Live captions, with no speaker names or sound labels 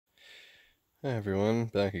Hi everyone,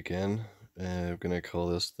 back again. I'm gonna call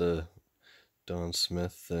this the Don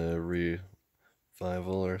Smith revival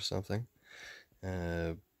or something.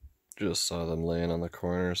 Uh, just saw them laying on the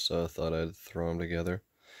corner, so I thought I'd throw them together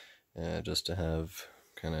just to have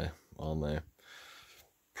kind of all my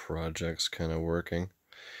projects kind of working.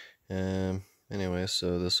 Anyway,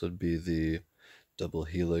 so this would be the double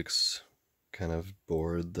helix kind of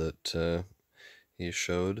board that he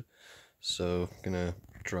showed. So I'm gonna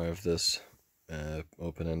drive this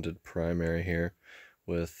open-ended primary here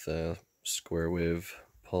with square wave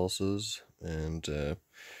pulses and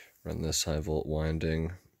run this high volt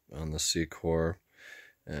winding on the C core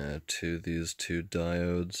to these two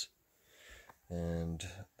diodes, and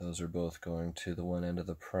those are both going to the one end of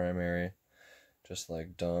the primary just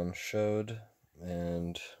like Dom showed,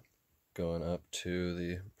 and going up to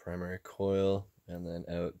the primary coil and then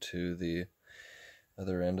out to the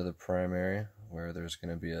other end of the primary where there's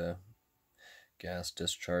going to be a gas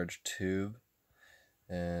discharge tube,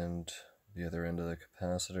 and the other end of the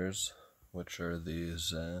capacitors, which are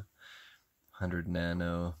these 100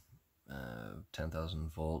 nano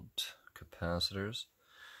 10,000 volt capacitors.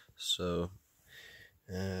 So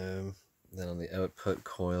then on the output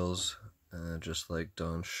coils, just like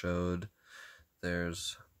Don showed,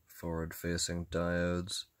 there's forward facing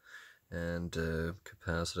diodes and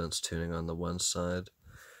capacitance tuning on the one side,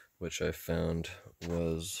 which I found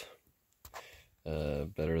was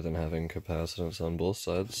better than having capacitance on both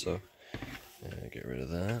sides, so get rid of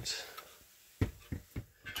that.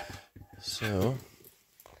 So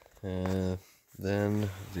then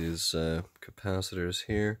these capacitors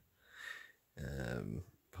here,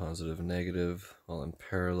 positive and negative, all in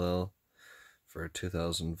parallel for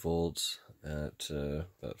 2000 volts at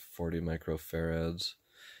about 40 microfarads,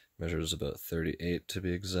 measures about 38 to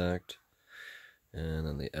be exact, and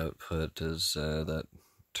then the output is that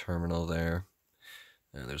terminal there.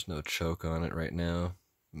 There's no choke on it right now.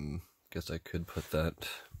 Guess I could put that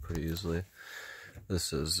pretty easily.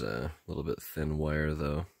 This is a little bit thin wire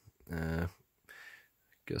though.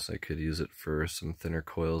 Guess I could use it for some thinner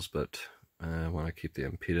coils, but I want to keep the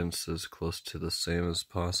impedance as close to the same as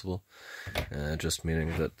possible. Just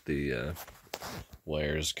meaning that the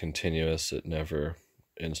wire is continuous. It never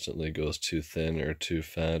instantly goes too thin or too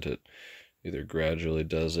fat. It either gradually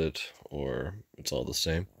does it or it's all the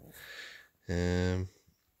same.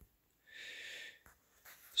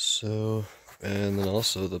 And then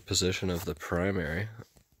also the position of the primary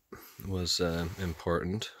was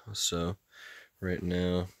important. So right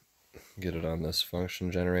now, get it on this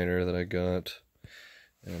function generator that I got,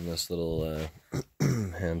 and this little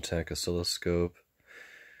Handtech oscilloscope.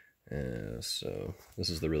 So this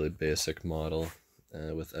is the really basic model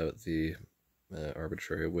without the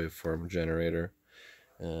arbitrary waveform generator,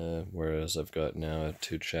 whereas I've got now a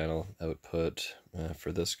 2-channel output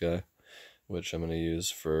for this guy, which I'm going to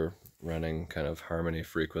use for running kind of harmony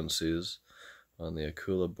frequencies on the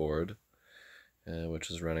Akula board, which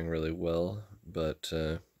is running really well, but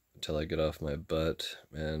until I get off my butt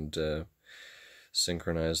and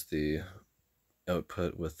synchronize the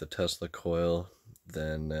output with the Tesla coil,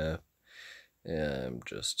 then I'm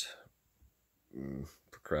just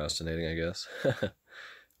procrastinating, I guess.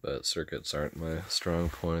 But circuits aren't my strong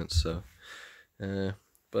point, so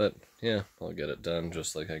but yeah, I'll get it done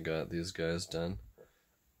just like I got these guys done.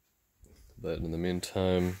 But in the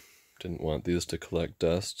meantime, didn't want these to collect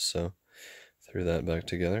dust, so threw that back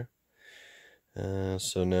together.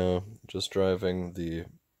 So now just driving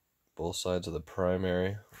both sides of the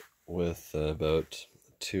primary with about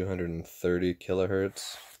 230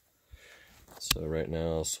 kilohertz. So right now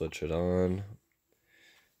I'll switch it on.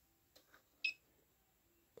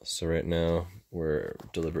 So right now we're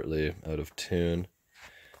deliberately out of tune,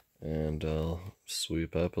 and I'll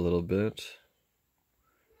sweep up a little bit.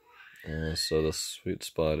 So the sweet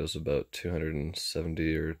spot is about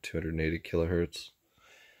 270 or 280 kilohertz,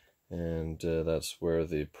 and that's where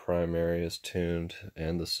the primary is tuned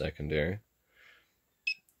and the secondary.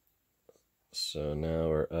 So now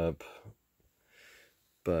we're up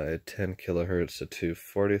by 10 kilohertz to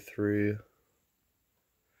 243.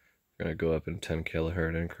 We're going to go up in 10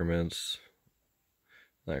 kilohertz increments.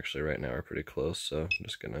 Actually, right now we're pretty close, so I'm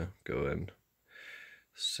just going to go in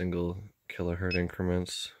single kilohertz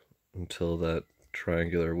increments until that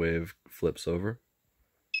triangular wave flips over.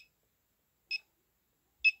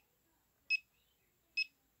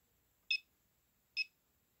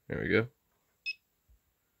 There we go.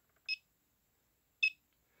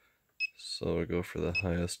 So we'll go for the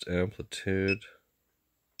highest amplitude.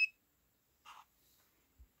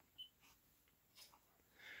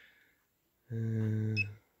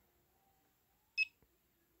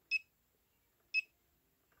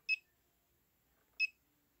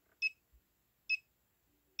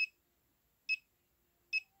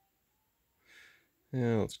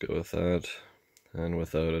 Yeah, let's go with that. And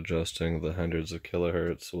without adjusting the hundreds of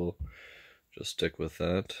kilohertz, we'll just stick with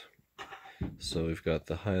that. So we've got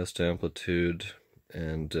the highest amplitude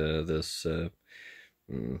and this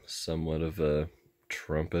somewhat of a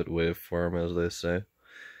trumpet waveform, as they say.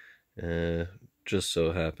 Just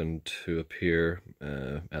so happened to appear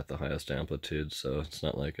at the highest amplitude, so it's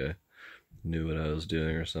not like I knew what I was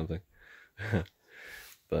doing or something.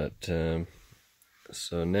 But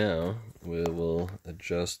so now we will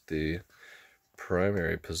adjust the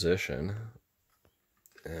primary position.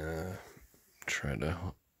 Try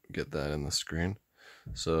to get that in the screen.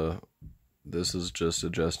 So this is just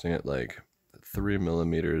adjusting it like 3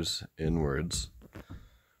 millimeters inwards.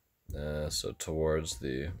 So towards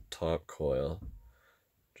the top coil.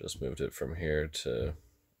 Just moved it from here to,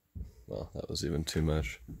 well, that was even too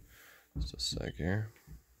much. Just a sec here.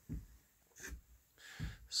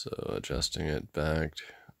 So adjusting it back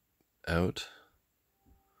out,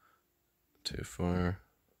 too far,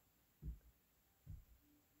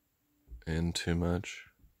 in too much.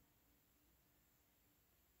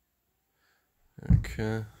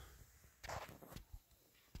 Okay.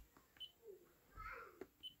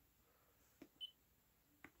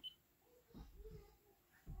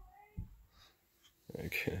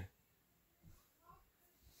 Okay.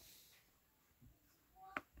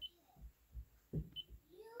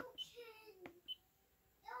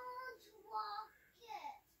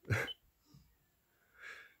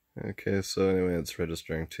 Okay, so anyway, it's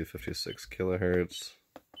registering 256 kilohertz.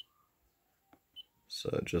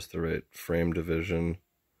 So just the right frame division.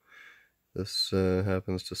 This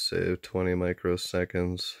happens to save 20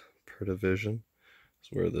 microseconds per division.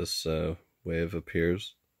 It's where this wave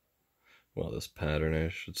appears. Well, this pattern, I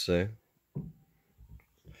should say.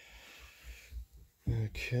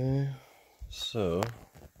 Okay, so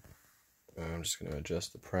I'm just going to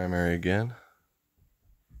adjust the primary again.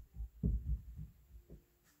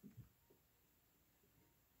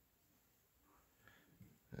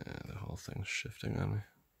 The whole thing's shifting on me.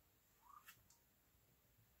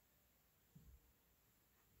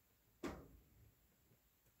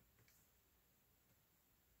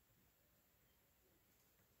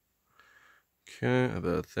 Okay,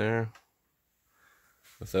 about there.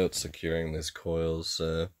 Without securing these coils,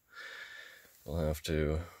 I'll have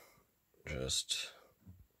to just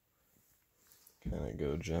kind of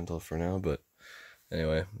go gentle for now. But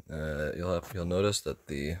anyway, you'll notice that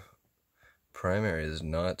the primary is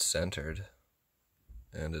not centered,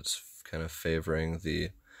 and it's kind of favoring the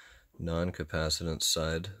non-capacitance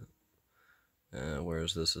side,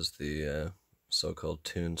 whereas this is the so-called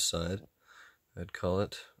tuned side, I'd call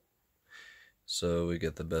it. So we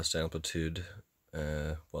get the best amplitude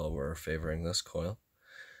while we're favoring this coil.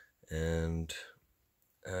 And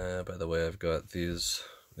by the way, I've got these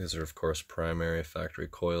are of course primary factory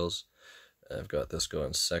coils. I've got this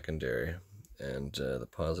going secondary, and the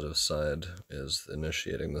positive side is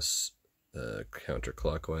initiating this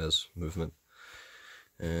counterclockwise movement.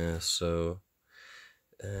 So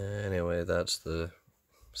anyway,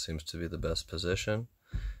 seems to be the best position.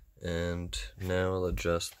 And now I'll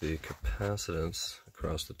adjust the capacitance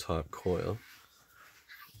across the top coil.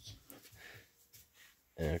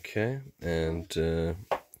 Okay, and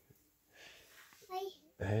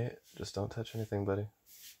hey, just don't touch anything, buddy.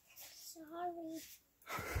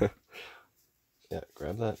 Sorry. Yeah,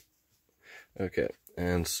 grab that. Okay,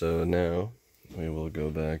 and so now we will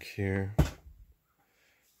go back here.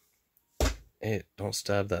 Hey, don't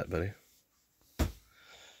stab that, buddy.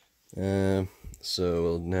 So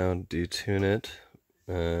we'll now detune it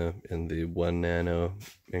in the 1 nano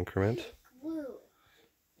increment.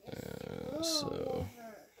 So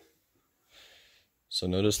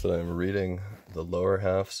notice that I'm reading the lower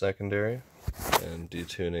half secondary and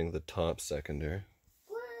detuning the top secondary.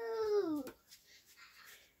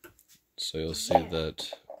 So you'll see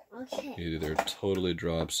that it either totally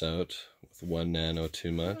drops out with 1 nano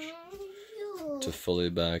too much, to fully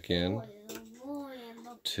back in,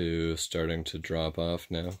 to starting to drop off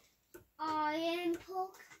now.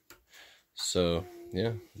 So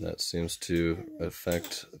yeah, that seems to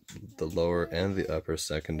affect the lower and the upper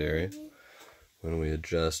secondary when we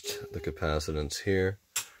adjust the capacitance here,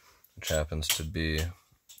 which happens to be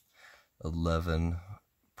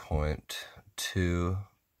 11.2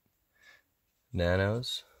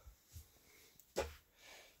 nanos.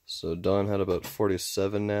 So Don had about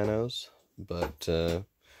 47 nanos, but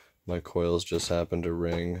my coils just happened to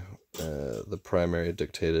ring. The primary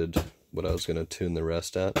dictated what I was going to tune the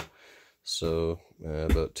rest at. So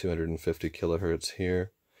about 250 kilohertz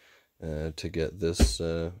here to get this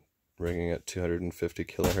ringing at 250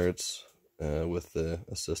 kilohertz. with the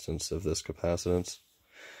assistance of this capacitance.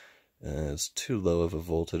 It's too low of a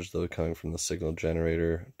voltage though coming from the signal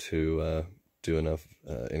generator to do enough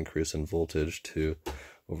increase in voltage to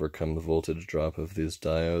overcome the voltage drop of these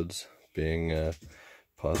diodes, being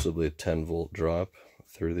possibly a 10 volt drop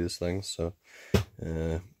through these things. So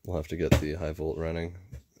we'll have to get the high volt running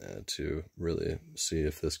to really see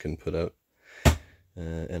if this can put out.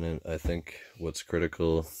 And I think what's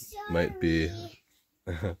critical might be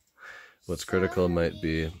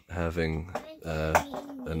having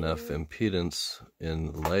enough impedance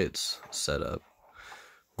in lights set up,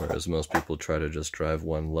 whereas most people try to just drive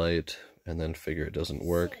one light and then figure it doesn't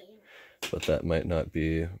work, but that might not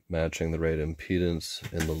be matching the right impedance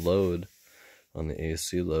in the load on the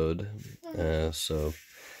AC load. So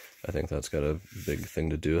I think that's got a big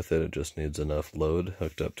thing to do with it. It just needs enough load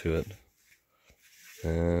hooked up to it.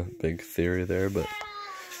 Big theory there, but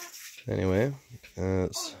anyway,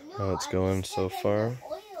 that's how it's going so far.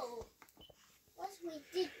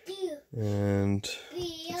 And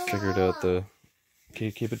figured out the... Can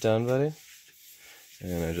you keep it down, buddy?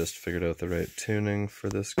 And I just figured out the right tuning for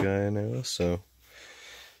this guy now, so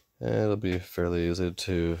it'll be fairly easy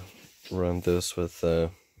to run this with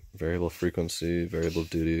variable frequency, variable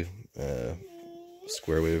duty,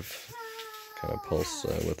 square wave kind of pulse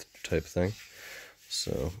width type thing.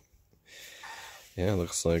 So yeah,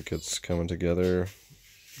 looks like it's coming together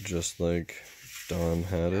just like Dawn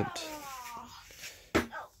had it.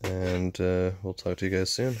 And we'll talk to you guys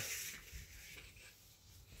soon.